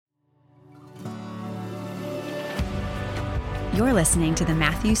You're listening to the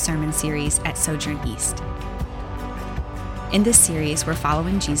Matthew Sermon Series at Sojourn East. In this series, we're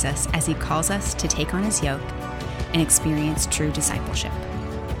following Jesus as he calls us to take on his yoke and experience true discipleship.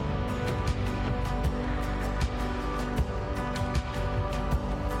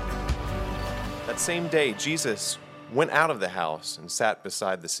 That same day, Jesus went out of the house and sat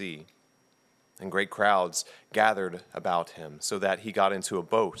beside the sea. And great crowds gathered about him, so that he got into a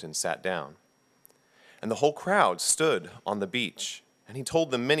boat and sat down. And the whole crowd stood on the beach, and he told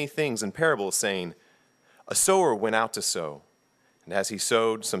them many things in parables, saying, A sower went out to sow, and as he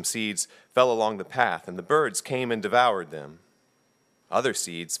sowed, some seeds fell along the path, and the birds came and devoured them. Other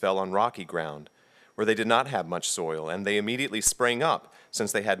seeds fell on rocky ground, where they did not have much soil, and they immediately sprang up,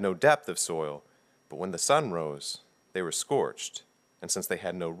 since they had no depth of soil. But when the sun rose, they were scorched, and since they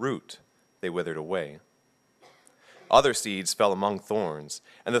had no root, they withered away. Other seeds fell among thorns,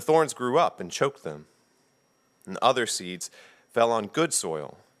 and the thorns grew up and choked them. And other seeds fell on good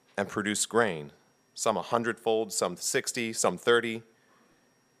soil and produced grain, some 100-fold, some 60, some 30.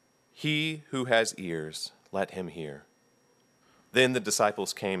 He who has ears, let him hear. Then the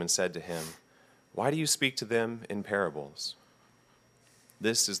disciples came and said to him, Why do you speak to them in parables?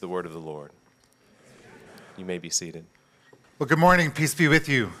 This is the word of the Lord. You may be seated. Well, good morning. Peace be with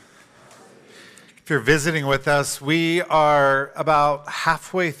you. If you're visiting with us, we are about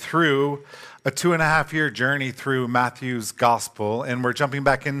halfway through a 2.5-year journey through Matthew's gospel, and we're jumping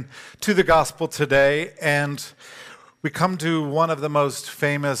back into the gospel today, and we come to one of the most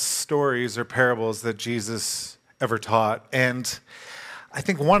famous stories or parables that Jesus ever taught. And I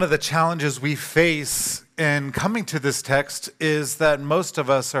think one of the challenges we face in coming to this text is that most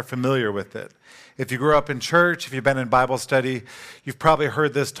of us are familiar with it. If you grew up in church, if you've been in Bible study, you've probably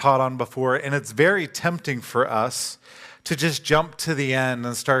heard this taught on before, and it's very tempting for us to just jump to the end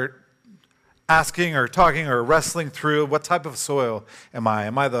and start asking or talking or wrestling through what type of soil am I?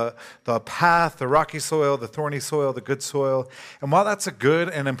 Am I the path, the rocky soil, the thorny soil, the good soil? And while that's a good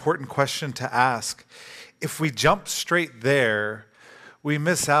and important question to ask, if we jump straight there, we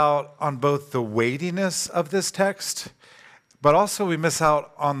miss out on both the weightiness of this text, but also we miss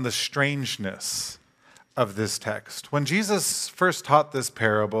out on the strangeness of this text. When Jesus first taught this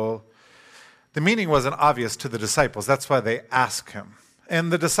parable, the meaning wasn't obvious to the disciples. That's why they asked him.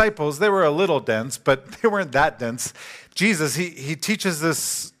 And the disciples, they were a little dense, but they weren't that dense. Jesus, he teaches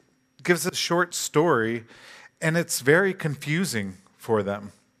this, gives a short story, and it's very confusing for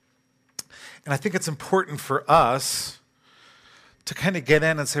them. And I think it's important for us to kind of get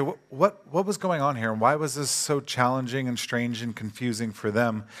in and say, what was going on here? And why was this so challenging and strange and confusing for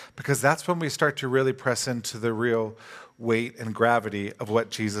them? Because that's when we start to really press into the real weight and gravity of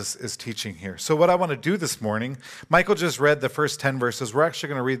what Jesus is teaching here. So what I want to do this morning, Michael just read the first 10 verses. We're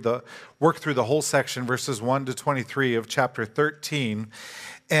actually going to work through the whole section, verses 1 to 23 of chapter 13.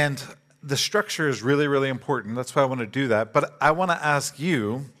 And the structure is really, really important. That's why I want to do that. But I want to ask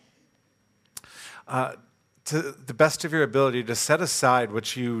you, to the best of your ability, to set aside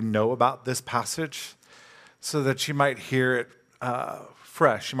what you know about this passage so that you might hear it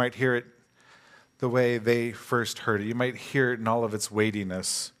fresh. You might hear it the way they first heard it. You might hear it in all of its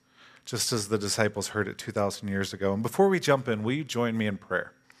weightiness, just as the disciples heard it 2,000 years ago. And before we jump in, will you join me in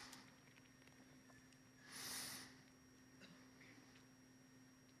prayer?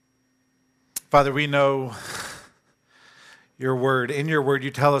 Father, we know your word. In your word,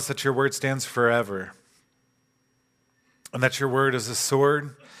 you tell us that your word stands forever, and that your word is a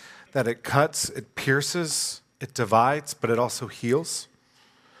sword, that it cuts, it pierces, it divides, but it also heals.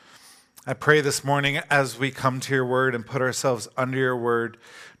 I pray this morning as we come to your word and put ourselves under your word,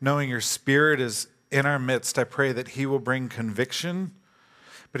 knowing your spirit is in our midst, I pray that he will bring conviction,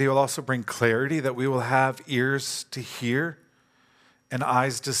 but he will also bring clarity, that we will have ears to hear and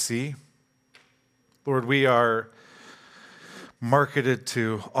eyes to see. Lord, we are marketed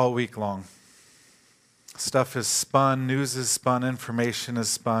to all week long. Stuff is spun, news is spun, information is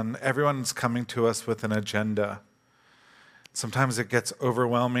spun. Everyone's coming to us with an agenda. Sometimes it gets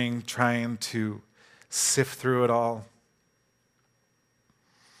overwhelming trying to sift through it all.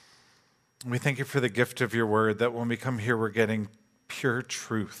 We thank you for the gift of your word, that when we come here, we're getting pure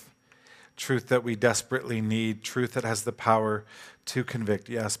truth that we desperately need, truth that has the power to convict,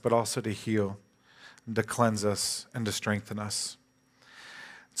 yes, but also to heal, and to cleanse us, and to strengthen us.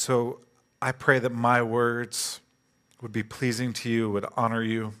 So I pray that my words would be pleasing to you, would honor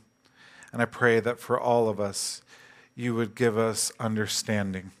you, and I pray that for all of us, you would give us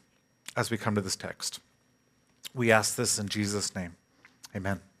understanding as we come to this text. We ask this in Jesus' name.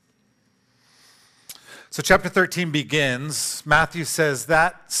 Amen. So chapter 13 begins. Matthew says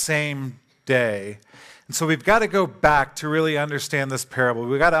that same day. And so we've got to go back to really understand this parable.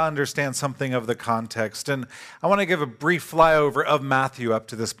 We've got to understand something of the context. And I want to give a brief flyover of Matthew up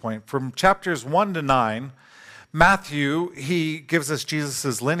to this point. From chapters 1 to 9, Matthew, he gives us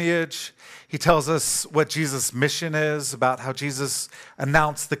Jesus' lineage. He tells us what Jesus' mission is, about how Jesus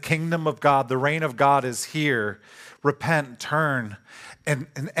announced the kingdom of God, the reign of God is here. Repent, turn, and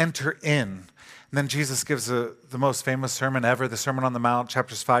enter in. And then Jesus gives the most famous sermon ever, the Sermon on the Mount,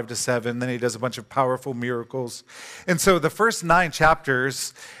 chapters 5 to 7. Then he does a bunch of powerful miracles. And so the first 9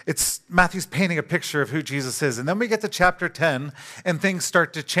 chapters, it's Matthew's painting a picture of who Jesus is. And then we get to chapter 10, and things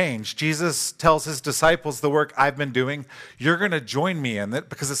start to change. Jesus tells his disciples, the work I've been doing, you're going to join me in it,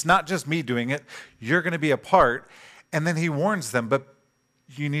 because it's not just me doing it. You're going to be a part. And then he warns them, but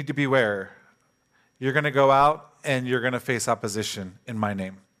you need to beware. You're going to go out, and you're going to face opposition in my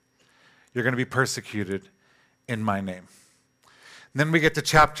name. You're going to be persecuted in my name. And then we get to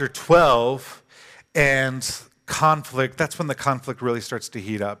chapter 12, and conflict. That's when the conflict really starts to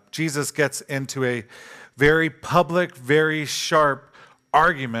heat up. Jesus gets into a very public, very sharp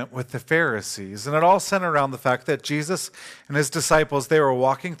argument with the Pharisees. And it all centered around the fact that Jesus and his disciples, they were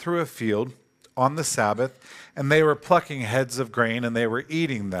walking through a field on the Sabbath, and they were plucking heads of grain, and they were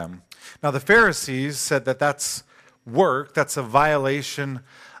eating them. Now, the Pharisees said that that's work, that's a violation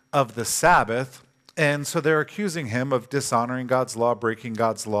of the Sabbath, and so they're accusing him of dishonoring God's law, breaking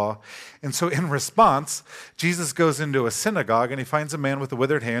God's law. And so in response, Jesus goes into a synagogue, and he finds a man with a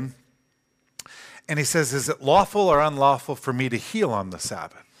withered hand, and he says, is it lawful or unlawful for me to heal on the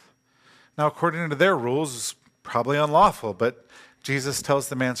Sabbath? Now, according to their rules, it's probably unlawful, but Jesus tells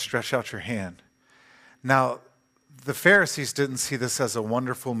the man, stretch out your hand. Now, the Pharisees didn't see this as a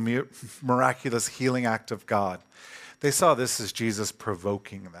wonderful, miraculous healing act of God. They saw this as Jesus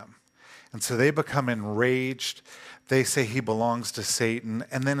provoking them. And so they become enraged. They say he belongs to Satan.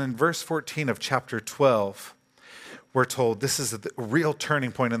 And then in verse 14 of chapter 12, we're told, this is a real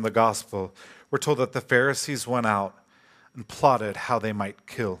turning point in the gospel. We're told that the Pharisees went out and plotted how they might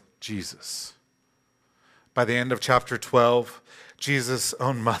kill Jesus. By the end of chapter 12, Jesus'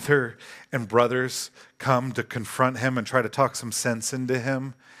 own mother and brothers come to confront him and try to talk some sense into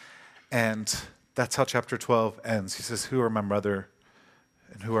him. And that's how chapter 12 ends. He says, who are my mother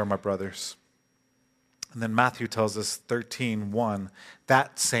and who are my brothers? And then Matthew tells us 13:1,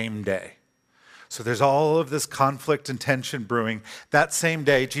 that same day. So there's all of this conflict and tension brewing. That same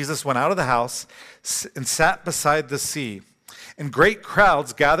day, Jesus went out of the house and sat beside the sea. And great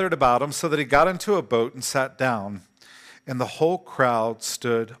crowds gathered about him so that he got into a boat and sat down. And the whole crowd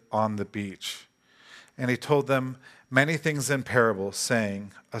stood on the beach. And he told them many things in parables,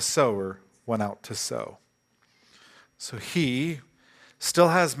 saying, a sower went out to sow. So he still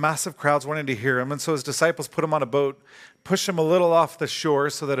has massive crowds wanting to hear him, and so his disciples put him on a boat, push him a little off the shore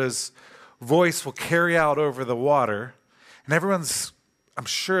so that his voice will carry out over the water. And everyone's, I'm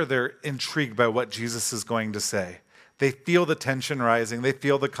sure they're intrigued by what Jesus is going to say. They feel the tension rising. They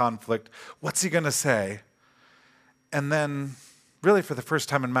feel the conflict. What's he going to say? And then, really for the first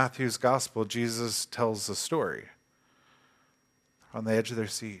time in Matthew's gospel, Jesus tells a story on the edge of their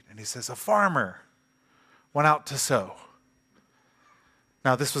seat. And he says, a farmer went out to sow.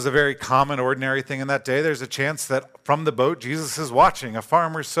 Now, this was a very common, ordinary thing in that day. There's a chance that from the boat, Jesus is watching a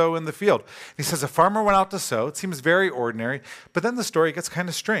farmer sow in the field. He says, a farmer went out to sow. It seems very ordinary, but then the story gets kind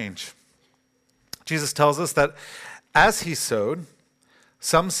of strange. Jesus tells us that as he sowed,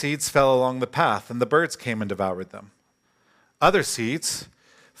 some seeds fell along the path, and the birds came and devoured them. Other seeds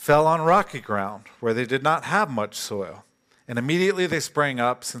fell on rocky ground, where they did not have much soil. And immediately they sprang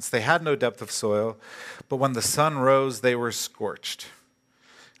up, since they had no depth of soil. But when the sun rose, they were scorched.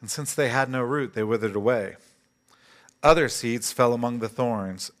 And since they had no root, they withered away. Other seeds fell among the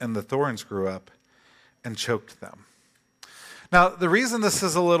thorns, and the thorns grew up and choked them. Now, the reason this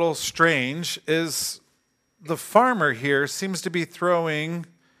is a little strange is the farmer here seems to be throwing,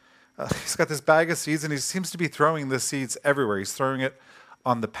 he's got this bag of seeds, and he seems to be throwing the seeds everywhere. He's throwing it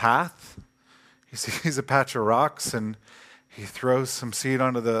on the path. He sees a patch of rocks, and he throws some seed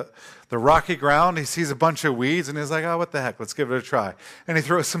onto the rocky ground. He sees a bunch of weeds, and he's like, oh, what the heck, let's give it a try. And he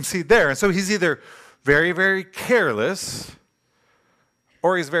throws some seed there. And so he's either very, very careless,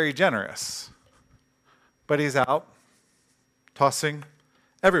 or he's very generous. But he's out tossing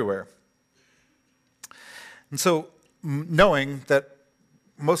everywhere. And so knowing that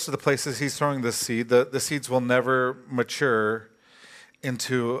most of the places he's throwing this seed, the seeds will never mature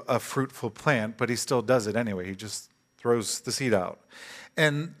into a fruitful plant, but he still does it anyway. He just throws the seed out.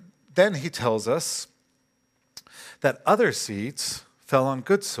 And then he tells us that other seeds fell on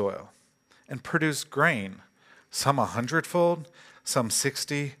good soil and produced grain, some 100-fold, some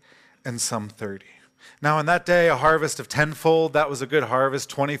 60, and some 30. Now, in that day, a harvest of tenfold, that was a good harvest.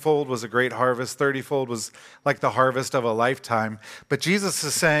 20-fold was a great harvest. 30-fold was like the harvest of a lifetime. But Jesus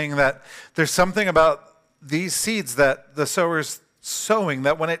is saying that there's something about these seeds that the sower's sowing,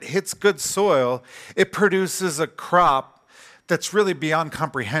 that when it hits good soil, it produces a crop that's really beyond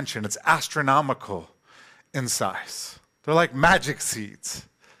comprehension. It's astronomical in size. They're like magic seeds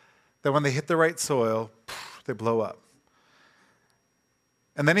that when they hit the right soil, they blow up.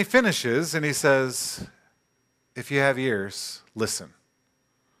 And then he finishes and he says, if you have ears, listen.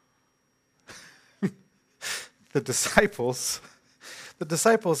 The disciples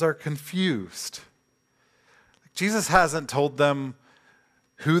are confused. Jesus hasn't told them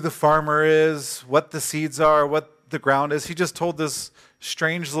who the farmer is, what the seeds are, what the ground is. He just told this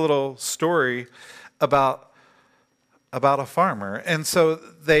strange little story about a farmer. And so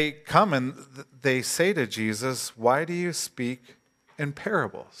they come and they say to Jesus, why do you speak in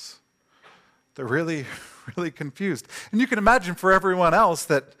parables? They're really, really confused. And you can imagine for everyone else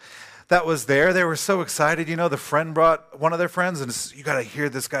that was there, they were so excited. You know, the friend brought one of their friends and you got to hear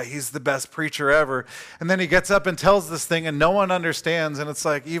this guy. He's the best preacher ever. And then he gets up and tells this thing and no one understands. And it's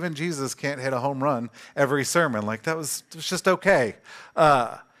like, even Jesus can't hit a home run every sermon. Like it was just okay.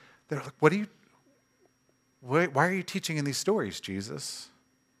 They're like, why are you teaching in these stories, Jesus?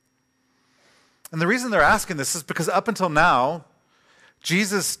 And the reason they're asking this is because up until now,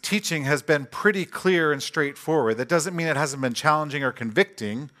 Jesus' teaching has been pretty clear and straightforward. That doesn't mean it hasn't been challenging or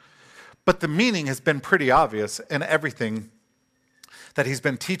convicting, but the meaning has been pretty obvious in everything that he's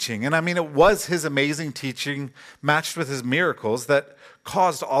been teaching. And I mean, it was his amazing teaching matched with his miracles that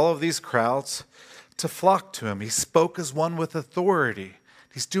caused all of these crowds to flock to him. He spoke as one with authority.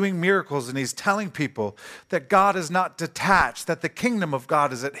 He's doing miracles and he's telling people that God is not detached, that the kingdom of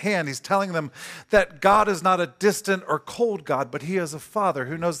God is at hand. He's telling them that God is not a distant or cold God, but he is a father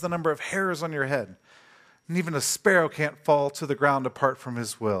who knows the number of hairs on your head. And even a sparrow can't fall to the ground apart from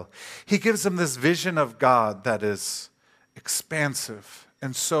his will. He gives them this vision of God that is expansive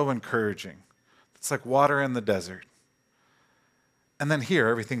and so encouraging. It's like water in the desert. And then here,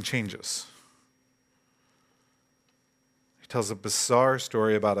 everything changes. Tells a bizarre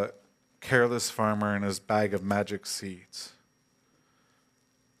story about a careless farmer and his bag of magic seeds.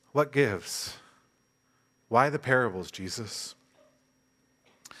 What gives? Why the parables, Jesus?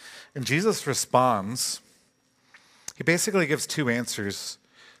 And Jesus responds. He basically gives two answers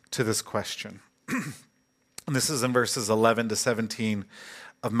to this question. And this is in verses 11 to 17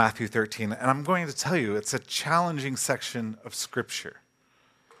 of Matthew 13. And I'm going to tell you, it's a challenging section of Scripture.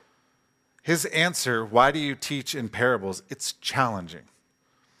 His answer, why do you teach in parables? It's challenging.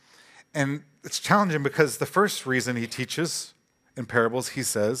 And it's challenging because the first reason he teaches in parables, he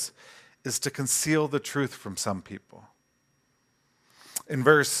says, is to conceal the truth from some people. In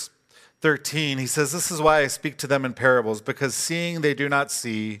verse 13, he says, this is why I speak to them in parables, because seeing they do not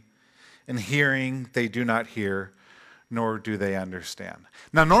see, and hearing they do not hear, nor do they understand.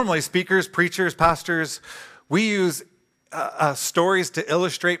 Now, normally speakers, preachers, pastors, we use stories to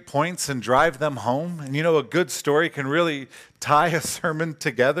illustrate points and drive them home. And you know, a good story can really tie a sermon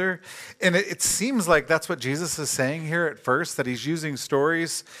together. And it seems like that's what Jesus is saying here at first, that he's using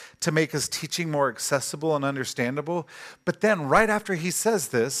stories to make his teaching more accessible and understandable. But then right after he says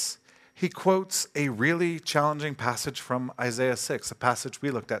this, he quotes a really challenging passage from Isaiah 6, a passage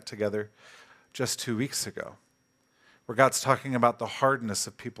we looked at together just 2 weeks ago, where God's talking about the hardness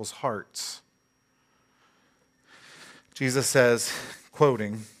of people's hearts. Jesus says,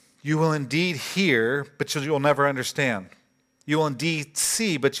 quoting, "You will indeed hear, but you'll never understand. You will indeed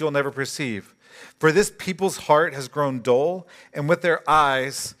see, but you'll never perceive. For this people's heart has grown dull, and with their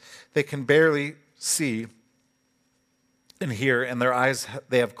eyes they can barely see and hear, and their eyes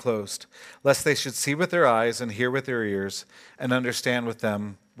they have closed, lest they should see with their eyes and hear with their ears and understand with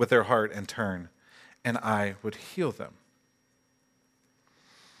them with their heart and turn, and I would heal them."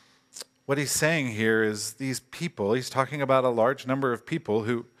 What he's saying here is these people, he's talking about a large number of people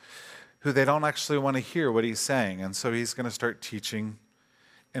who they don't actually want to hear what he's saying. And so he's going to start teaching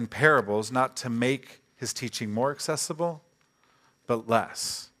in parables, not to make his teaching more accessible, but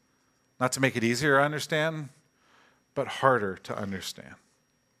less. Not to make it easier to understand, but harder to understand.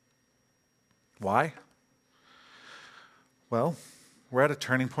 Why? Well, we're at a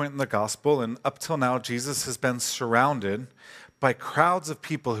turning point in the gospel, and up till now, Jesus has been surrounded by crowds of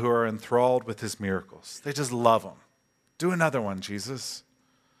people who are enthralled with his miracles. They just love him. Do another one, Jesus.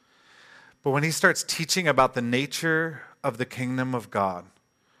 But when he starts teaching about the nature of the kingdom of God,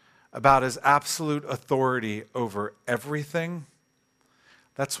 about his absolute authority over everything,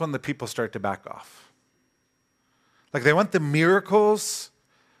 that's when the people start to back off. Like they want the miracles,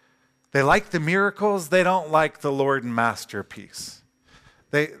 They like the miracles. They don't like the Lord and Master peace.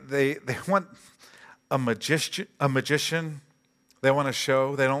 They want a magician. They want a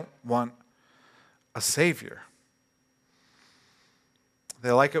show. They don't want a savior.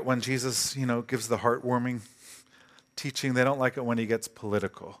 They like it when Jesus, gives the heartwarming teaching. They don't like it when he gets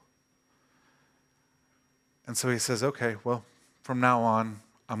political. And so he says, okay, well, from now on,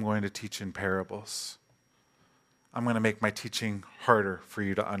 I'm going to teach in parables. I'm going to make my teaching harder for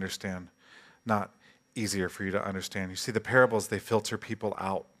you to understand, not easier for you to understand. You see, the parables, they filter people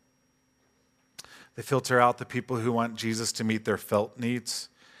out. They filter out the people who want Jesus to meet their felt needs,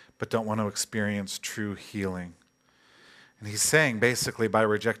 but don't want to experience true healing. And he's saying, basically, by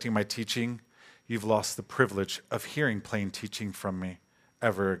rejecting my teaching, you've lost the privilege of hearing plain teaching from me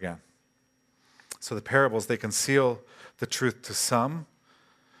ever again. So the parables, they conceal the truth to some,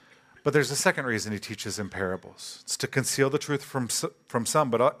 but there's a second reason he teaches in parables. It's to conceal the truth from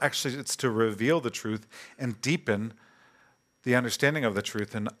some, but actually it's to reveal the truth and deepen the understanding of the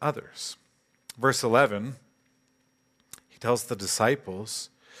truth in others. Verse 11, he tells the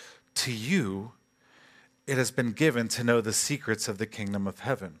disciples, to you it has been given to know the secrets of the kingdom of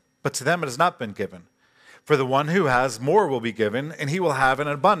heaven, but to them it has not been given. For the one who has, more will be given, and he will have in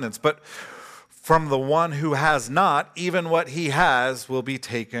abundance. But from the one who has not, even what he has will be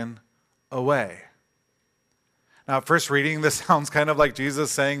taken away. Now, at first reading, this sounds kind of like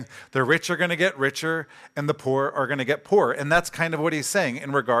Jesus saying the rich are going to get richer and the poor are going to get poorer. And that's kind of what he's saying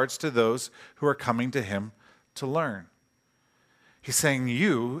in regards to those who are coming to him to learn. He's saying,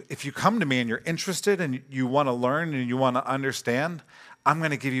 if you come to me and you're interested and you want to learn and you want to understand, I'm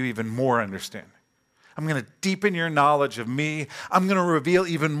going to give you even more understanding. I'm going to deepen your knowledge of me. I'm going to reveal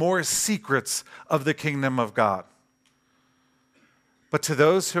even more secrets of the kingdom of God. But to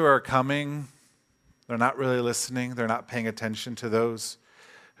those who are coming, they're not really listening. They're not paying attention to those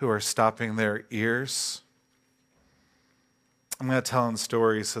who are stopping their ears. I'm going to tell them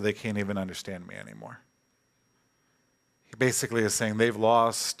stories so they can't even understand me anymore. He basically is saying they've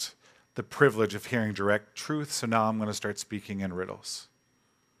lost the privilege of hearing direct truth, so now I'm going to start speaking in riddles.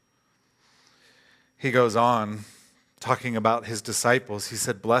 He goes on talking about his disciples. He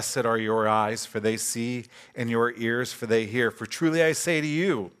said, blessed are your eyes, for they see, and your ears, for they hear. For truly I say to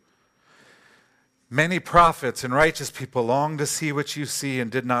you, many prophets and righteous people long to see what you see and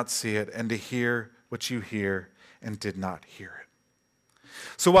did not see it, and to hear what you hear and did not hear it.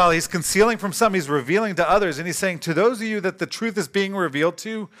 So while he's concealing from some, he's revealing to others, and he's saying to those of you that the truth is being revealed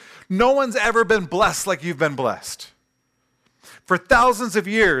to, no one's ever been blessed like you've been blessed. For thousands of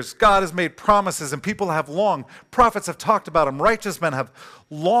years, God has made promises and people have longed. Prophets have talked about them. Righteous men have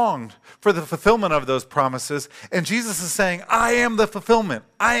longed for the fulfillment of those promises. And Jesus is saying, I am the fulfillment.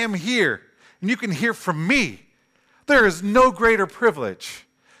 I am here. And you can hear from me. There is no greater privilege.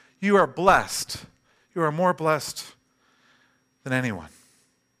 You are blessed. You are more blessed than anyone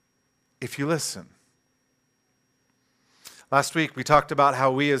if you listen. Last week, we talked about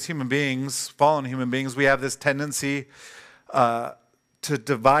how we as human beings, fallen human beings, we have this tendency to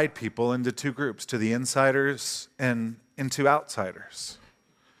divide people into two groups, to the insiders and into outsiders.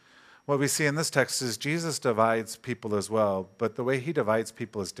 What we see in this text is Jesus divides people as well, but the way he divides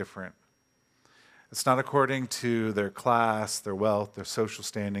people is different. It's not according to their class, their wealth, their social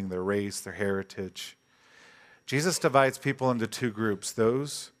standing, their race, their heritage. Jesus divides people into two groups,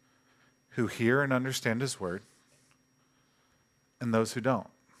 those who hear and understand his word, and those who don't.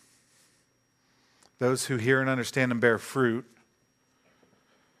 Those who hear and understand and bear fruit,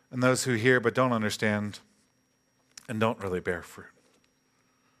 and those who hear but don't understand and don't really bear fruit.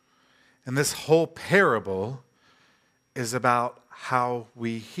 And this whole parable is about how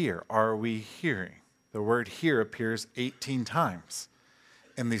we hear. Are we hearing? The word hear appears 18 times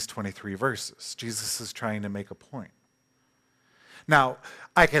in these 23 verses. Jesus is trying to make a point. Now,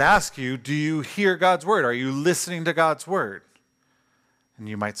 I could ask you, do you hear God's word? Are you listening to God's word? And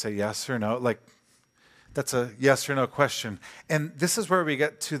you might say yes or no. That's a yes or no question. And this is where we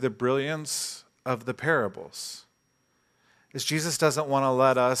get to the brilliance of the parables. Is Jesus doesn't want to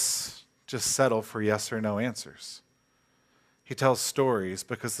let us just settle for yes or no answers. He tells stories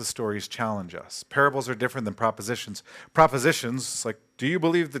because the stories challenge us. Parables are different than propositions. Propositions, like, do you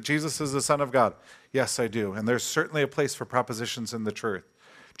believe that Jesus is the Son of God? Yes, I do. And there's certainly a place for propositions in the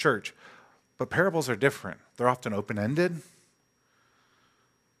church. But parables are different. They're often open-ended.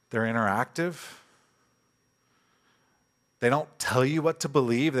 They're interactive. They don't tell you what to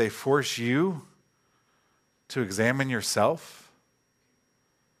believe. They force you to examine yourself.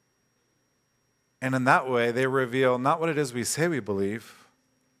 And in that way, they reveal not what it is we say we believe.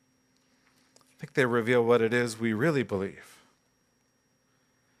 I think they reveal what it is we really believe.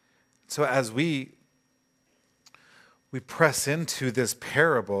 So as we press into this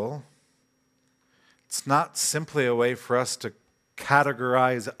parable, it's not simply a way for us to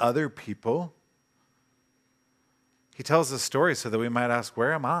categorize other people. He tells this story so that we might ask,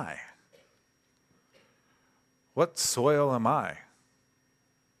 where am I? What soil am I?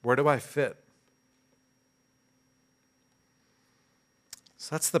 Where do I fit?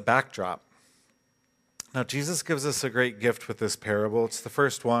 So that's the backdrop. Now, Jesus gives us a great gift with this parable. It's the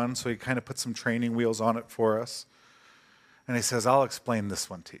first one, so he kind of puts some training wheels on it for us. And he says, I'll explain this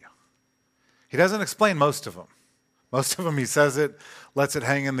one to you. He doesn't explain most of them. Most of them, he says it, lets it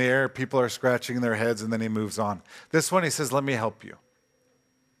hang in the air, people are scratching their heads, and then he moves on. This one, he says, let me help you.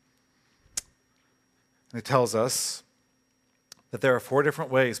 And he tells us that there are 4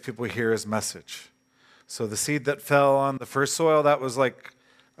 different ways people hear his message. So the seed that fell on the first soil, that was like,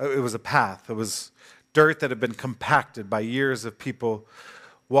 it was a path. It was dirt that had been compacted by years of people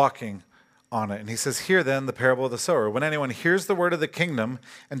walking on it. And he says, hear then the parable of the sower. When anyone hears the word of the kingdom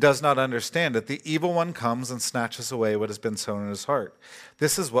and does not understand it, the evil one comes and snatches away what has been sown in his heart.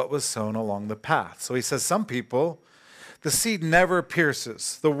 This is what was sown along the path. So he says, some people, the seed never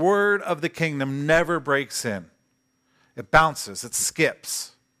pierces. The word of the kingdom never breaks in. It bounces, it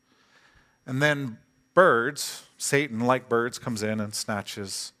skips. And then birds, Satan, like birds, comes in and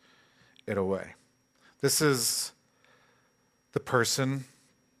snatches it away. This is the person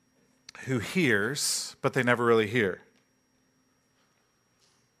who hears, but they never really hear.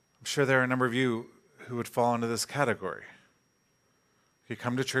 I'm sure there are a number of you who would fall into this category. You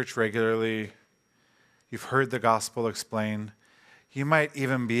come to church regularly, you've heard the gospel explained, you might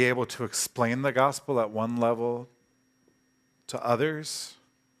even be able to explain the gospel at one level to others,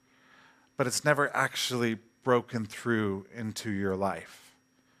 but it's never actually broken through into your life.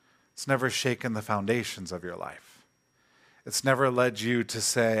 It's never shaken the foundations of your life. It's never led you to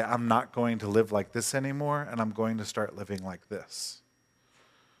say, I'm not going to live like this anymore, and I'm going to start living like this.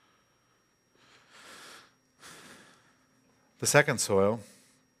 The second soil,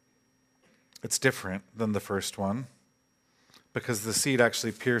 it's different than the first one because the seed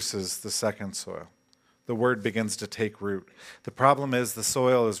actually pierces the second soil. The word begins to take root. The problem is the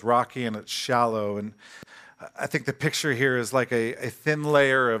soil is rocky and it's shallow, and I think the picture here is like a thin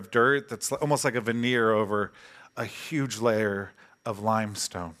layer of dirt that's almost like a veneer over a huge layer of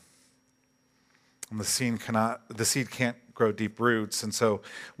limestone. And the seed can't grow deep roots, and so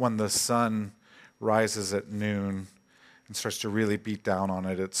when the sun rises at noon and starts to really beat down on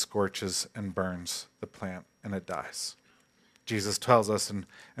it, it scorches and burns the plant and it dies. Jesus tells us in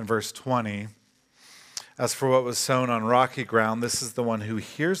verse 20, as for what was sown on rocky ground, this is the one who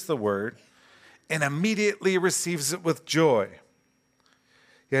hears the word and immediately receives it with joy.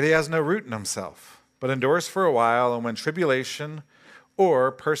 Yet he has no root in himself, but endures for a while, and when tribulation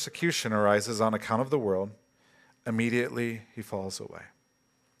or persecution arises on account of the world, immediately he falls away.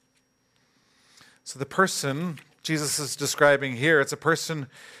 So the person Jesus is describing here, it's a person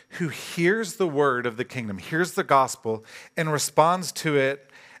who hears the word of the kingdom, hears the gospel, and responds to it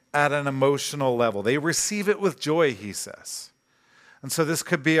at an emotional level. They receive it with joy, he says. And so this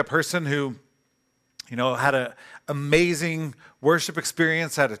could be a person who, had an amazing worship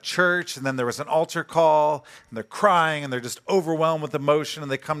experience at a church, and then there was an altar call, and they're crying, and they're just overwhelmed with emotion,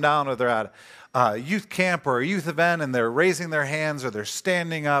 and they come down, or they're at a youth camp or a youth event, and they're raising their hands, or they're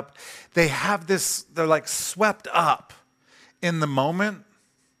standing up. They have this, they're like swept up in the moment,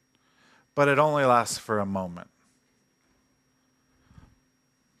 but it only lasts for a moment.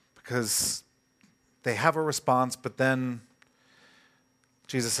 Because they have a response, but then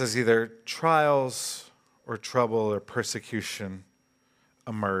Jesus says either trials or trouble or persecution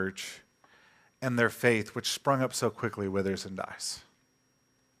emerge, and their faith, which sprung up so quickly, withers and dies.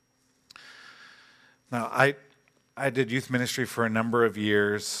 Now, I did youth ministry for a number of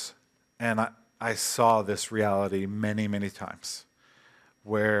years, and I saw this reality many, many times,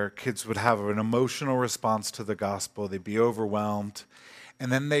 where kids would have an emotional response to the gospel, they'd be overwhelmed, and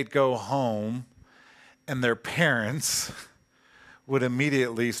then they'd go home, and their parents would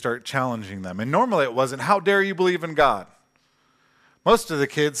immediately start challenging them. And normally it wasn't, how dare you believe in God? Most of the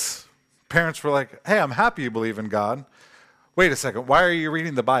kids' parents were like, hey, I'm happy you believe in God. Wait a second, why are you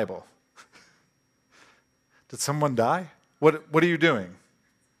reading the Bible? Did someone die? What are you doing?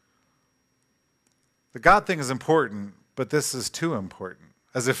 The God thing is important, but this is too important.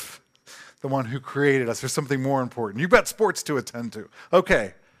 As if the one who created us, there's something more important. You've got sports to attend to.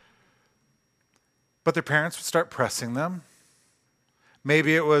 Okay. But their parents would start pressing them.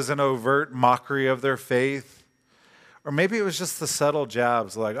 Maybe it was an overt mockery of their faith. Or maybe it was just the subtle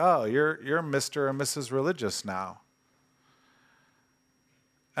jabs like, oh, you're Mr. or Mrs. Religious now.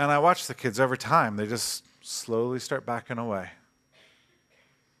 And I watch the kids over time. They just slowly start backing away.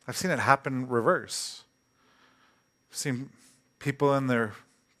 I've seen it happen reverse. I've seen people in their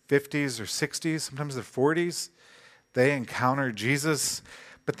 50s or 60s, sometimes their 40s, they encounter Jesus,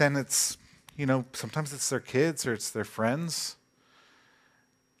 but then it's, sometimes it's their kids or it's their friends.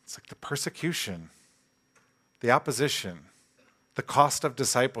 It's like the persecution, the opposition, the cost of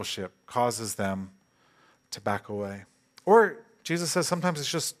discipleship causes them to back away. Or Jesus says sometimes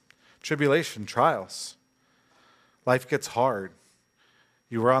it's just tribulation, trials. Life gets hard.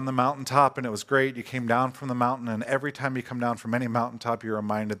 You were on the mountaintop and it was great. You came down from the mountain, and every time you come down from any mountaintop, you're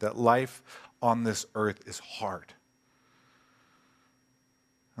reminded that life on this earth is hard.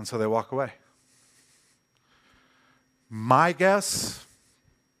 And so they walk away. My guess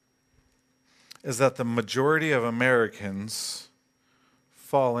is that the majority of Americans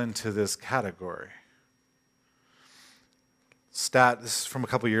fall into this category. This is from a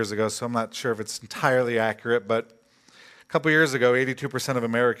couple years ago, so I'm not sure if it's entirely accurate, but a couple years ago, 82% of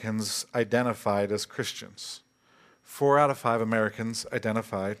Americans identified as Christians. 4 out of 5 Americans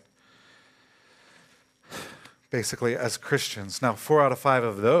identified basically as Christians. Now, 4 out of 5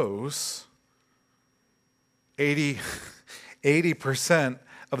 of those, 80%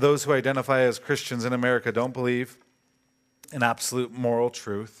 of those who identify as Christians in America don't believe in absolute moral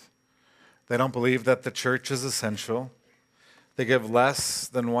truth. They don't believe that the church is essential. They give less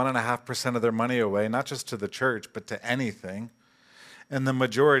than 1.5% of their money away, not just to the church, but to anything. And the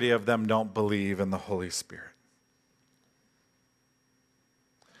majority of them don't believe in the Holy Spirit.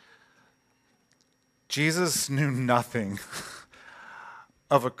 Jesus knew nothing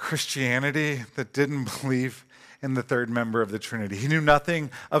of a Christianity that didn't believe in the third member of the Trinity. He knew nothing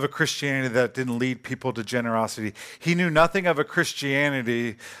of a Christianity that didn't lead people to generosity. He knew nothing of a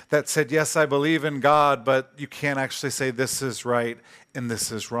Christianity that said, yes, I believe in God, but you can't actually say this is right and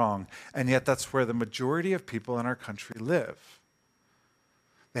this is wrong. And yet that's where the majority of people in our country live.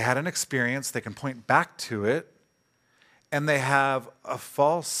 They had an experience, they can point back to it, and they have a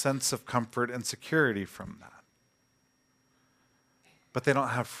false sense of comfort and security from that. But they don't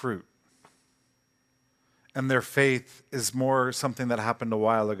have fruit. And their faith is more something that happened a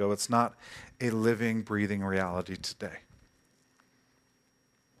while ago. It's not a living, breathing reality today.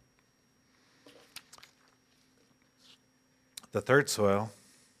 The third soil,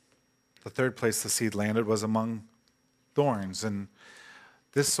 the third place the seed landed was among thorns. And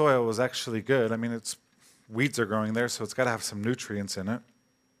this soil was actually good. I mean, weeds are growing there, so it's got to have some nutrients in it.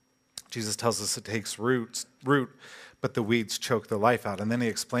 Jesus tells us it takes root, but the weeds choke the life out. And then he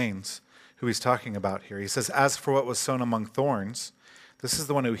explains who he's talking about here. He says, as for what was sown among thorns, this is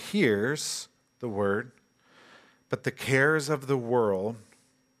the one who hears the word, but the cares of the world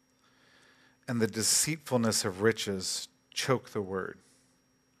and the deceitfulness of riches choke the word,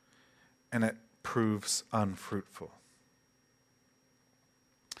 and it proves unfruitful.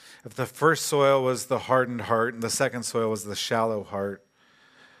 If the first soil was the hardened heart and the second soil was the shallow heart,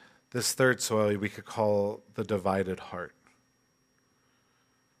 this third soil we could call the divided heart.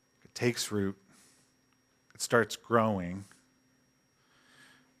 It takes root, it starts growing,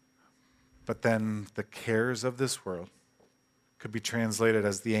 but then the cares of this world could be translated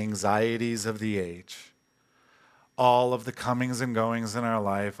as the anxieties of the age. All of the comings and goings in our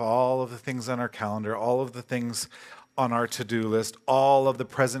life, all of the things on our calendar, all of the things on our to-do list, all of the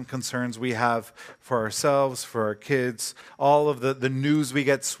present concerns we have for ourselves, for our kids, all of the news we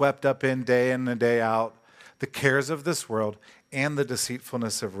get swept up in day in and day out, the cares of this world and the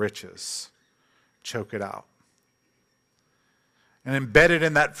deceitfulness of riches choke it out. And embedded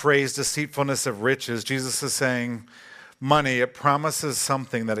in that phrase, deceitfulness of riches, Jesus is saying, money, it promises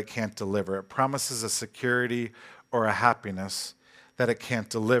something that it can't deliver. It promises a security or a happiness that it can't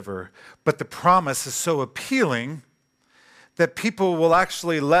deliver. But the promise is so appealing that people will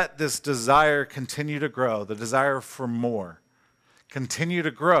actually let this desire continue to grow, the desire for more, continue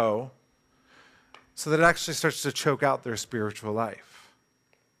to grow, so that it actually starts to choke out their spiritual life.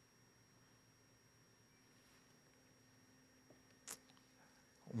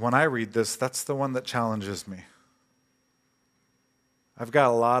 When I read this, that's the one that challenges me. I've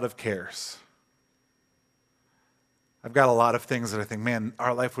got a lot of cares. I've got a lot of things that I think, man,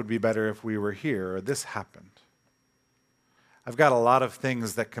 our life would be better if we were here, or this happened. I've got a lot of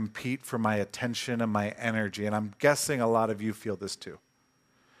things that compete for my attention and my energy, and I'm guessing a lot of you feel this too.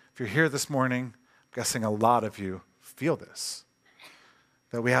 If you're here this morning, I'm guessing a lot of you feel this,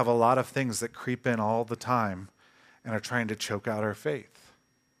 that we have a lot of things that creep in all the time and are trying to choke out our faith,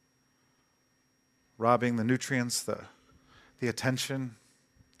 robbing the nutrients, the attention,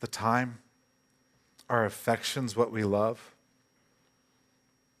 the time, our affections, what we love.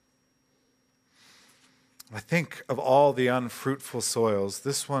 I think of all the unfruitful soils,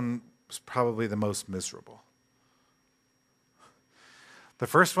 this one was probably the most miserable. The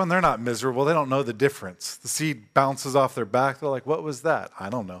first one, they're not miserable. They don't know the difference. The seed bounces off their back. They're like, what was that? I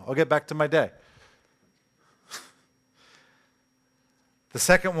don't know. I'll get back to my day. The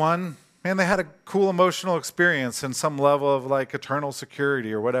second one, man, they had a cool emotional experience and some level of like eternal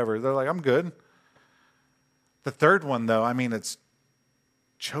security or whatever. They're like, I'm good. The third one, though, it's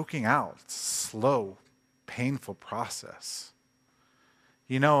choking out. It's a slow, painful process.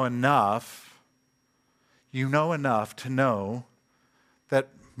 You know enough to know that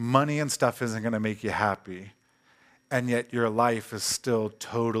money and stuff isn't going to make you happy, and yet your life is still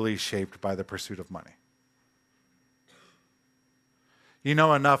totally shaped by the pursuit of money. You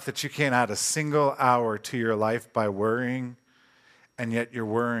know enough that you can't add a single hour to your life by worrying, and yet you're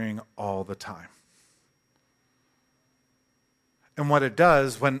worrying all the time. And what it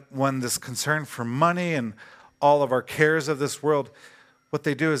does when this concern for money and all of our cares of this world, what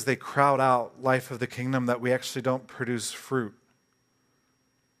they do is they crowd out life of the kingdom, that we actually don't produce fruit.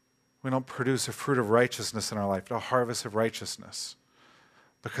 We don't produce a fruit of righteousness in our life, a harvest of righteousness,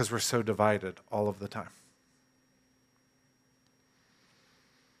 because we're so divided all of the time.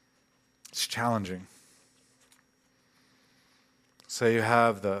 It's challenging. So you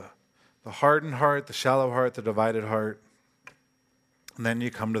have the hardened heart, the shallow heart, the divided heart, and then you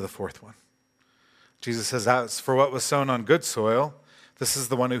come to the fourth one. Jesus says, as for what was sown on good soil, this is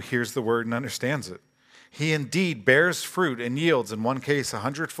the one who hears the word and understands it. He indeed bears fruit and yields, in one case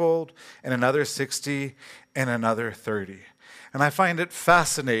 100-fold, in another 60, and another 30. And I find it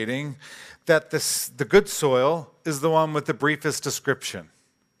fascinating that the good soil is the one with the briefest description.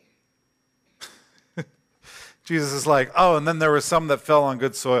 Jesus is like, oh, and then there was some that fell on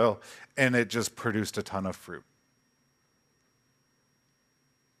good soil, and it just produced a ton of fruit.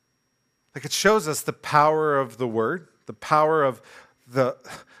 Like, it shows us the power of the word, the power of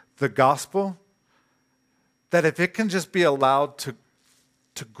the gospel, that if it can just be allowed to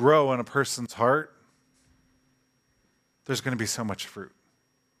grow in a person's heart, there's going to be so much fruit.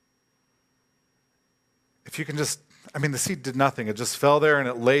 If you can just, the seed did nothing. It just fell there and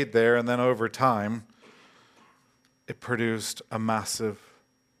it laid there, and then over time, it produced a massive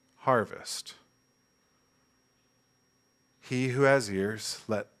harvest. He who has ears,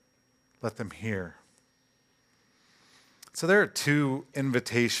 let them hear. So there are two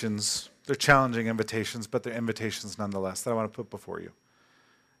invitations. They're challenging invitations, but they're invitations nonetheless that I want to put before you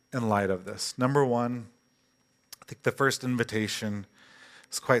in light of this. Number one, I think the first invitation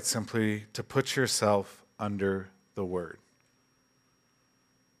is quite simply to put yourself under the word.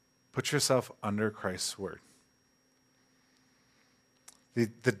 Put yourself under Christ's word.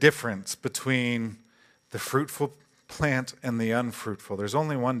 The difference between the fruitful plant and the unfruitful, there's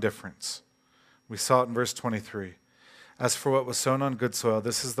only one difference. We saw it in verse 23. As for what was sown on good soil,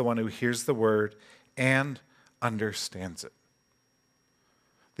 this is the one who hears the word and understands it.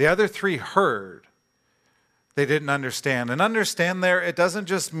 The other three heard. They didn't understand. And understand there, it doesn't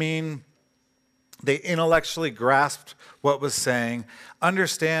just mean they intellectually grasped what was saying.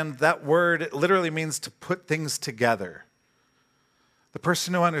 Understand, that word literally means to put things together. The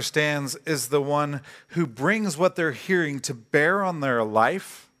person who understands is the one who brings what they're hearing to bear on their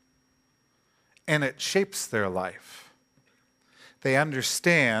life, and it shapes their life. They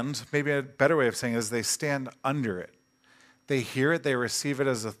understand, maybe a better way of saying it is they stand under it. They hear it, they receive it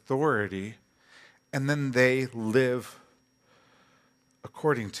as authority, and then they live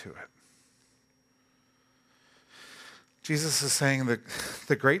according to it. Jesus is saying that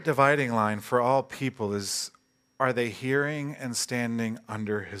the great dividing line for all people is, are they hearing and standing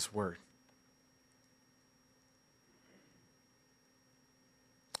under his word?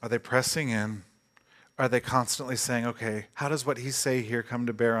 Are they pressing in? Are they constantly saying, okay, how does what he say here come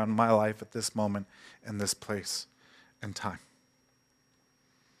to bear on my life at this moment, in this place and time?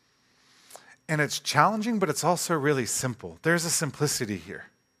 And it's challenging, but it's also really simple. There's a simplicity here.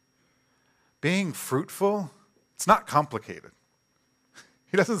 Being fruitful, it's not complicated.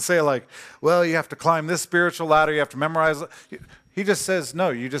 He doesn't say like, well, you have to climb this spiritual ladder, you have to memorize. He just says, no,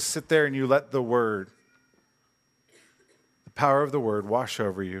 you just sit there and you let the word, the power of the word wash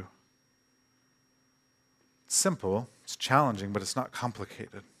over you. It's simple, it's challenging, but it's not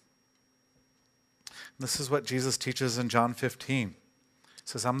complicated. This is what Jesus teaches in John 15. He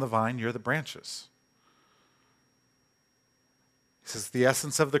says, I'm the vine, you're the branches. He says, the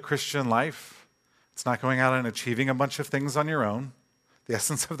essence of the Christian life, it's not going out and achieving a bunch of things on your own. The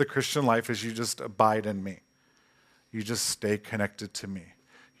essence of the Christian life is you just abide in me. You just stay connected to me.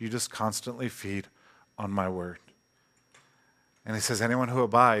 You just constantly feed on my word. And he says, anyone who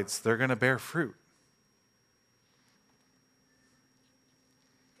abides, they're going to bear fruit.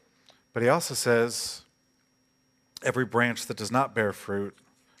 But he also says, every branch that does not bear fruit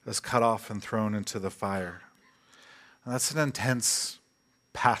is cut off and thrown into the fire. And that's an intense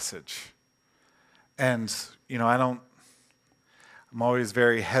passage. And, I'm always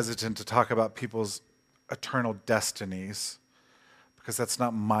very hesitant to talk about people's eternal destinies because that's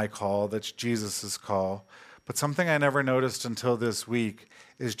not my call, that's Jesus' call. But something I never noticed until this week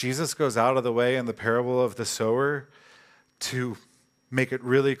is Jesus goes out of the way in the parable of the sower to make it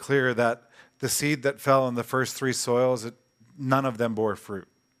really clear that the seed that fell in the first three soils, none of them bore fruit.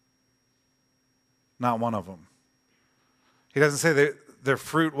 Not one of them. He doesn't say that their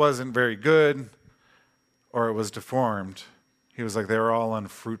fruit wasn't very good or it was deformed. He was like, they were all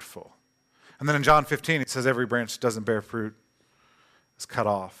unfruitful. And then in John 15, he says, every branch that doesn't bear fruit is cut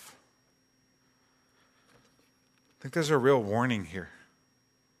off. I think there's a real warning here.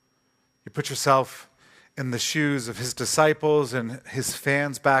 You put yourself in the shoes of his disciples and his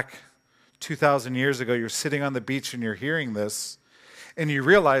fans back 2,000 years ago. You're sitting on the beach and you're hearing this, and you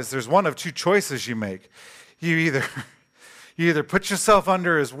realize there's one of two choices you make. You either put yourself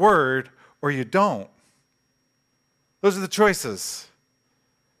under his word or you don't. Those are the choices.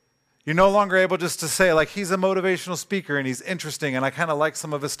 You're no longer able just to say, like, he's a motivational speaker and he's interesting and I kind of like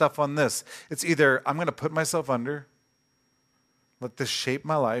some of his stuff on this. It's either I'm going to put myself under, let this shape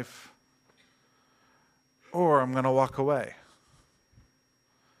my life, or I'm going to walk away.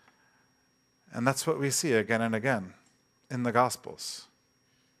 And that's what we see again and again in the Gospels.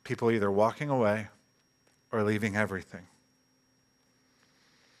 People either walking away or leaving everything.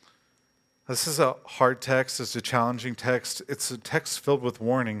 This is a hard text. It's a challenging text. It's a text filled with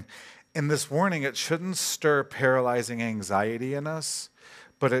warning. In this warning, it shouldn't stir paralyzing anxiety in us,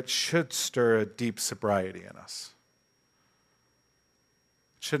 but it should stir a deep sobriety in us.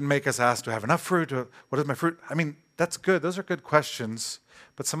 It shouldn't make us ask, do I have enough fruit? What is my fruit? I mean, that's good. Those are good questions.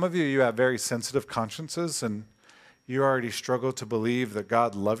 But some of you have very sensitive consciences, and you already struggle to believe that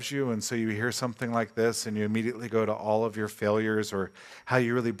God loves you, and so you hear something like this, and you immediately go to all of your failures or how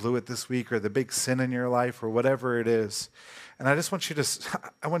you really blew it this week or the big sin in your life or whatever it is. And I just want you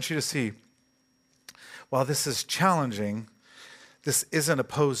to see, while this is challenging, this isn't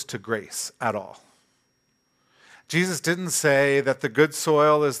opposed to grace at all. Jesus didn't say that the good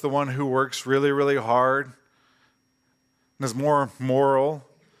soil is the one who works really, really hard and is more moral,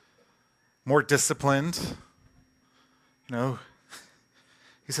 more disciplined.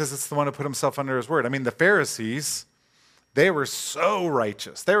 He says it's the one who put himself under his word. I mean, the Pharisees, they were so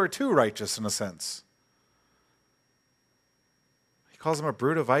righteous. They were too righteous in a sense. He calls them a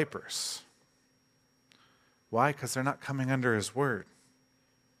brood of vipers. Why? Because they're not coming under his word.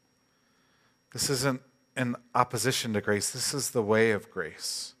 This isn't in opposition to grace. This is the way of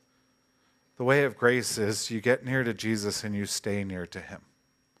grace. The way of grace is you get near to Jesus and you stay near to him.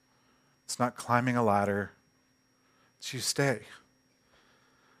 It's not climbing a ladder. It's you stay.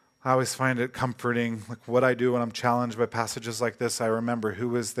 I always find it comforting, like what I do when I'm challenged by passages like this. I remember who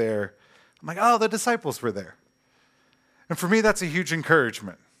was there. I'm like, oh, the disciples were there. And for me, that's a huge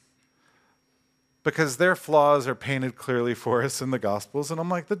encouragement because their flaws are painted clearly for us in the Gospels. And I'm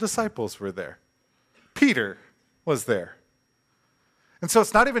like, the disciples were there. Peter was there. And so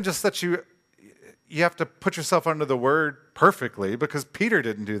it's not even just that you have to put yourself under the word perfectly, because Peter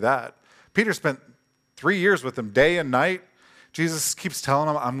didn't do that. Peter spent 3 years with him day and night. Jesus keeps telling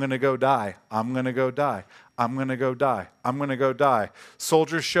him, I'm going to go die. I'm going to go die. I'm going to go die. I'm going to go die.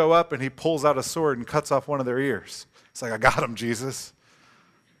 Soldiers show up and he pulls out a sword and cuts off one of their ears. It's like, I got him, Jesus.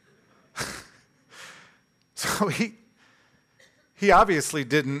 So he obviously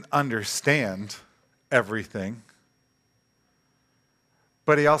didn't understand everything,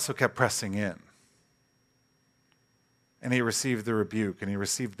 but he also kept pressing in. And he received the rebuke and he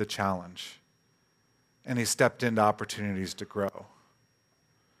received the challenge. And he stepped into opportunities to grow.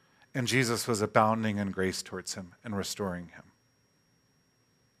 And Jesus was abounding in grace towards him and restoring him.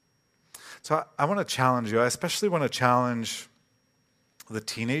 So I want to challenge you. I especially want to challenge the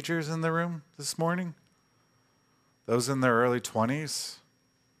teenagers in the room this morning. Those in their early 20s.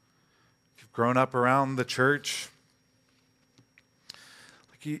 If you've grown up around the church,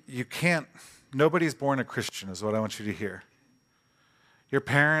 you can't, nobody's born a Christian is what I want you to hear. Your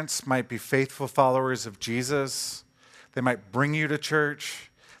parents might be faithful followers of Jesus. They might bring you to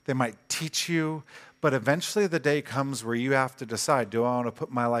church. They might teach you. But eventually the day comes where you have to decide, do I want to put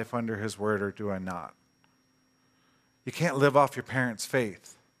my life under his word or do I not? You can't live off your parents'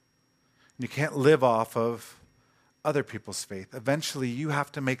 faith. You can't live off of other people's faith. Eventually you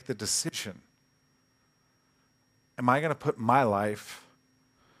have to make the decision. Am I going to put my life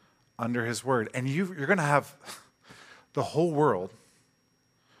under his word? And you're going to have the whole world,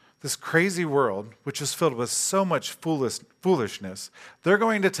 this crazy world, which is filled with so much foolishness, they're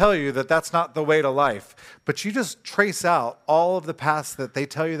going to tell you that that's not the way to life. But you just trace out all of the paths that they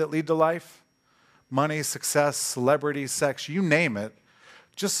tell you that lead to life, money, success, celebrity, sex, you name it.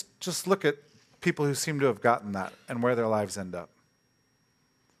 Just look at people who seem to have gotten that and where their lives end up.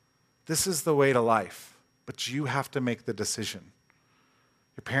 This is the way to life, but you have to make the decision.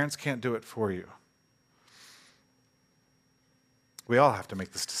 Your parents can't do it for you. We all have to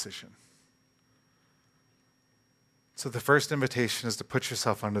make this decision. So the first invitation is to put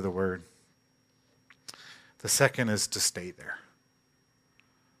yourself under the word. The second is to stay there,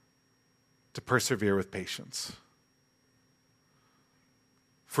 to persevere with patience.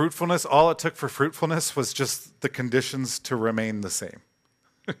 Fruitfulness, all it took for fruitfulness was just the conditions to remain the same.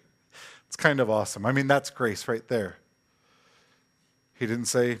 It's kind of awesome. I mean, that's grace right there. He didn't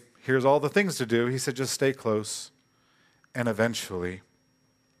say, here's all the things to do. He said, just stay close, and eventually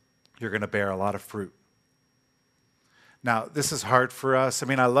you're going to bear a lot of fruit. Now, this is hard for us. I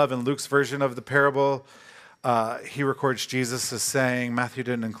mean, I love in Luke's version of the parable, he records Jesus as saying, Matthew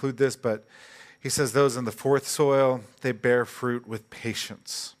didn't include this, but he says those in the fourth soil, they bear fruit with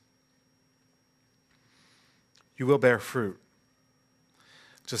patience. You will bear fruit,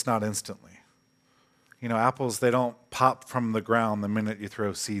 just not instantly. You know, apples, they don't pop from the ground the minute you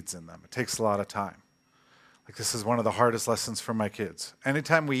throw seeds in them. It takes a lot of time. Like, this is one of the hardest lessons for my kids.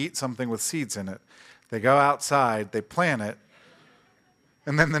 Anytime we eat something with seeds in it, they go outside, they plant it,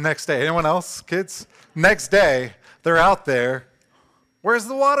 and then the next day, anyone else, kids? Next day, they're out there, where's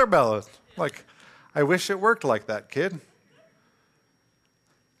the watermelon? Like, I wish it worked like that, kid.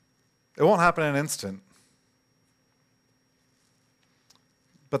 It won't happen in an instant.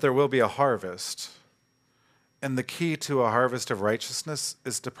 But there will be a harvest. And the key to a harvest of righteousness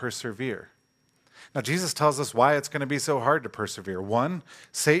is to persevere. Now, Jesus tells us why it's going to be so hard to persevere. One,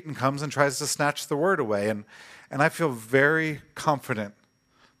 Satan comes and tries to snatch the word away. And I feel very confident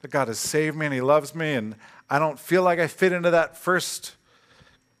that God has saved me and he loves me. And I don't feel like I fit into that first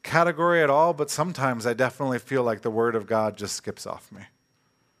category at all. But sometimes I definitely feel like the word of God just skips off me.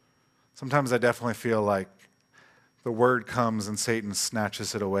 Sometimes I definitely feel like the word comes and Satan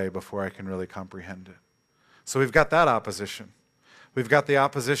snatches it away before I can really comprehend it. So we've got that opposition. We've got the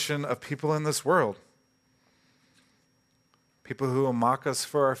opposition of people in this world. People who will mock us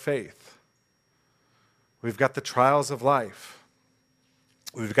for our faith. We've got the trials of life.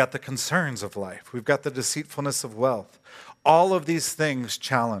 We've got the concerns of life. We've got the deceitfulness of wealth. All of these things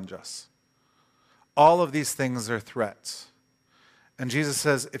challenge us. All of these things are threats. And Jesus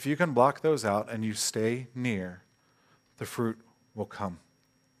says, if you can block those out and you stay near, the fruit will come.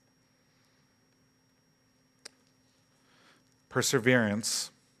 Perseverance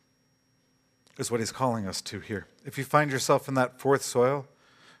is what he's calling us to here. If you find yourself in that fourth soil,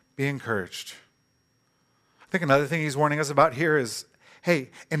 be encouraged. I think another thing he's warning us about here is,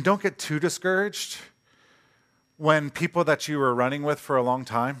 hey, and don't get too discouraged when people that you were running with for a long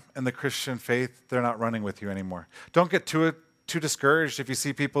time in the Christian faith, they're not running with you anymore. Don't get too discouraged if you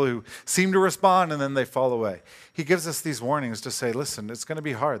see people who seem to respond and then they fall away. He gives us these warnings to say, listen, it's going to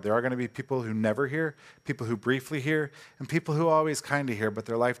be hard. There are going to be people who never hear, people who briefly hear, and people who always kind of hear, but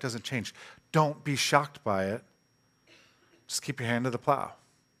their life doesn't change. Don't be shocked by it. Just keep your hand to the plow.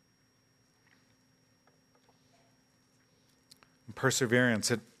 And perseverance,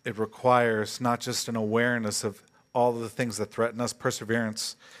 it requires not just an awareness of all of the things that threaten us.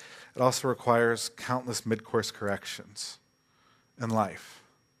 Perseverance, it also requires countless mid-course corrections in life.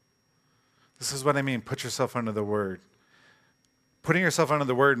 This is what I mean, put yourself under the word. Putting yourself under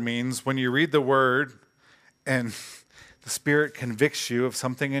the word means when you read the word and the Spirit convicts you of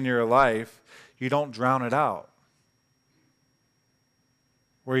something in your life, you don't drown it out.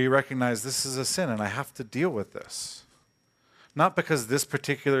 Where you recognize this is a sin and I have to deal with this. Not because this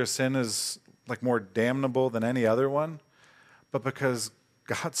particular sin is like more damnable than any other one, but because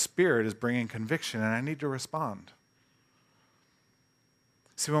God's Spirit is bringing conviction and I need to respond.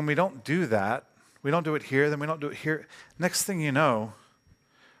 See, when we don't do that, we don't do it here, then we don't do it here. Next thing you know,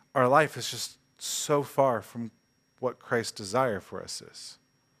 our life is just so far from what Christ's desire for us is.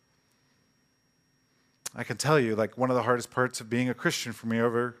 I can tell you, like, one of the hardest parts of being a Christian for me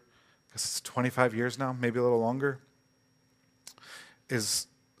over, I guess it's 25 years now, maybe a little longer, is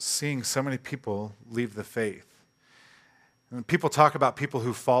seeing so many people leave the faith. And people talk about people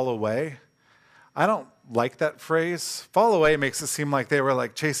who fall away. I don't like that phrase. Fall away makes it seem like they were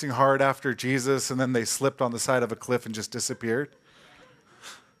like chasing hard after Jesus and then they slipped on the side of a cliff and just disappeared.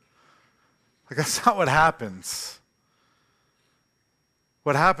 Like, that's not what happens.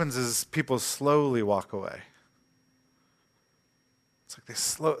 What happens is people slowly walk away.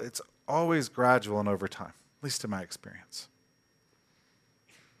 It's always gradual and over time, at least in my experience.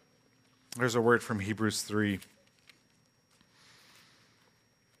 There's a word from Hebrews 3.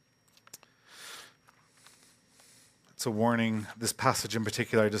 It's a warning. This passage in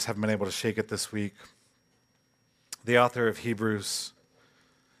particular, I just haven't been able to shake it this week. The author of Hebrews,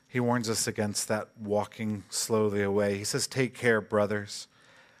 he warns us against that walking slowly away. He says, "Take care, brothers,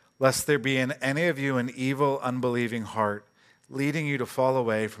 lest there be in any of you an evil, unbelieving heart, leading you to fall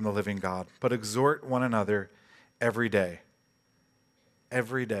away from the living God. But exhort one another every day,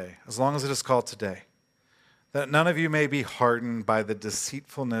 as long as it is called today, that none of you may be hardened by the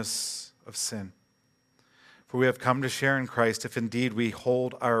deceitfulness of sin. For we have come to share in Christ if indeed we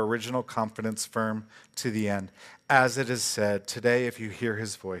hold our original confidence firm to the end. As it is said, today if you hear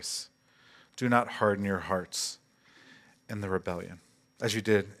his voice, do not harden your hearts in the rebellion, as you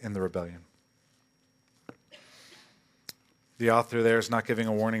did in the rebellion." The author there is not giving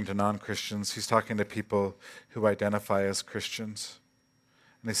a warning to non-Christians. He's talking to people who identify as Christians.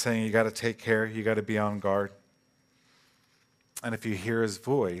 And he's saying you got to take care, you got to be on guard. And if you hear his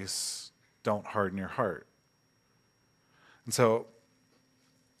voice, don't harden your heart. And so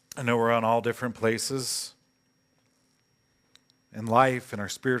I know we're on all different places in life, in our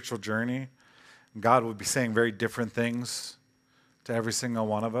spiritual journey. God would be saying very different things to every single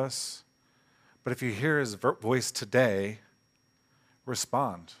one of us. But if you hear his voice today,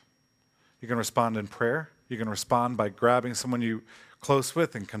 respond. You can respond in prayer. You can respond by grabbing someone you're close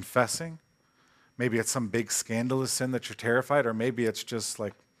with and confessing. Maybe it's some big scandalous sin that you're terrified, or maybe it's just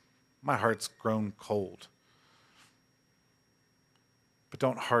like, my heart's grown cold. But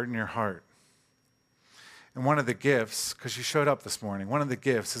don't harden your heart. And one of the gifts, because you showed up this morning, one of the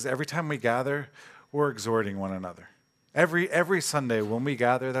gifts is every time we gather, we're exhorting one another. Every Sunday when we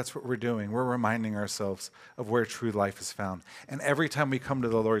gather, that's what we're doing. We're reminding ourselves of where true life is found. And every time we come to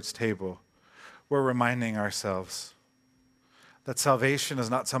the Lord's table, we're reminding ourselves that salvation is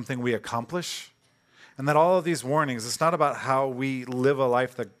not something we accomplish, and that all of these warnings, it's not about how we live a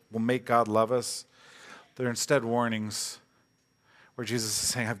life that will make God love us. They're instead warnings where Jesus is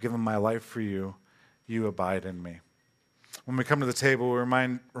saying, I've given my life for you. You abide in me. When we come to the table, we're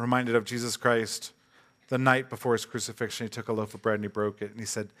reminded of Jesus Christ. The night before his crucifixion, he took a loaf of bread and he broke it. And he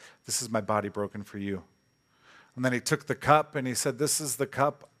said, this is my body broken for you. And then he took the cup and he said, this is the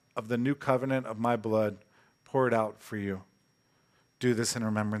cup of the new covenant of my blood poured out for you. Do this in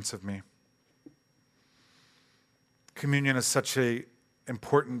remembrance of me. Communion is such an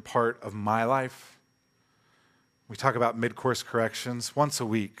important part of my life. We talk about mid-course corrections. Once a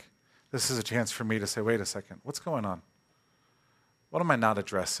week, this is a chance for me to say, wait a second, what's going on? What am I not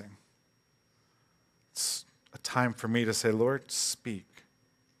addressing? It's a time for me to say, Lord, speak.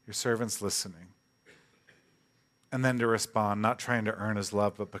 Your servant's listening. And then to respond, not trying to earn his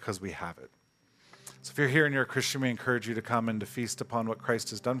love, but because we have it. So if you're here and you're a Christian, we encourage you to come and to feast upon what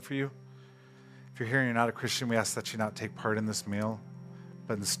Christ has done for you. If you're here and you're not a Christian, we ask that you not take part in this meal,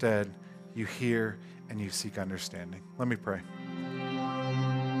 but instead you hear and you seek understanding. Let me pray.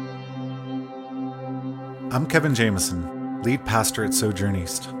 I'm Kevin Jamison, lead pastor at Sojourn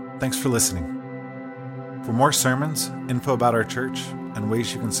East. Thanks for listening. For more sermons, info about our church, and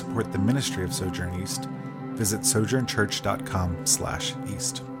ways you can support the ministry of Sojourn East, visit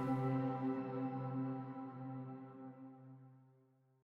sojournchurch.com/east.